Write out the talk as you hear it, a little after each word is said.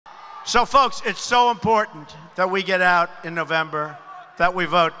So, folks, it's so important that we get out in November, that we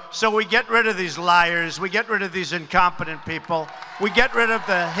vote. So we get rid of these liars. We get rid of these incompetent people. We get rid of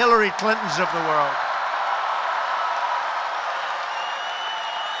the Hillary Clintons of the world.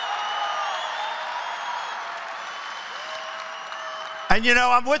 And, you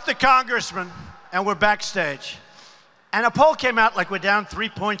know, I'm with the congressman, and we're backstage. And a poll came out like we're down 3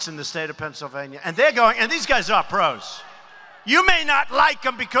 points in the state of Pennsylvania. And they're going, and these guys are pros. You may not like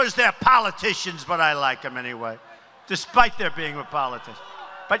them because they're politicians, but I like them anyway, despite their being a politician.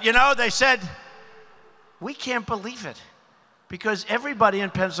 But, you know, they said, we can't believe it because everybody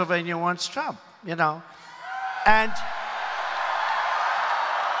in Pennsylvania wants Trump, you know. And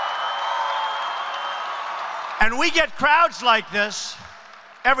we get crowds like this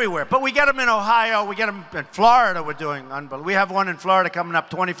everywhere. But we get them in Ohio. We get them in Florida. We're doing unbelievable. We have one in Florida coming up,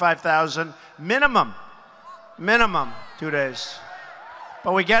 25,000 minimum. Minimum, 2 days.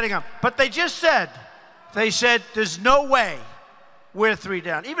 But we're getting them. But they just said, there's no way we're 3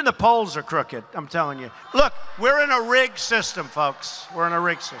 down. Even the polls are crooked, I'm telling you. Look, we're in a rigged system, folks. We're in a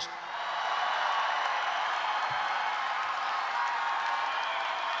rigged system.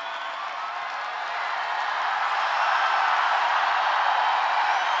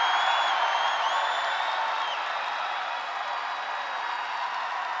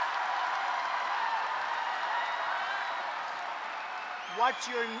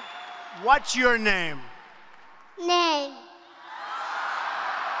 What's your name? Name.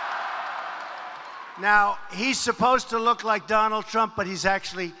 Now, he's supposed to look like Donald Trump, but he's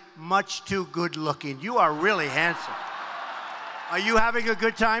actually much too good looking. You are really handsome. Are you having a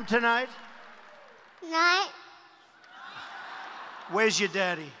good time tonight? Night. Where's your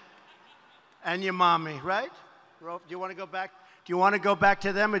daddy? And your mommy, right? Do you want to go back? Do you want to go back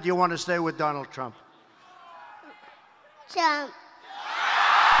to them, or do you want to stay with Donald Trump? Trump.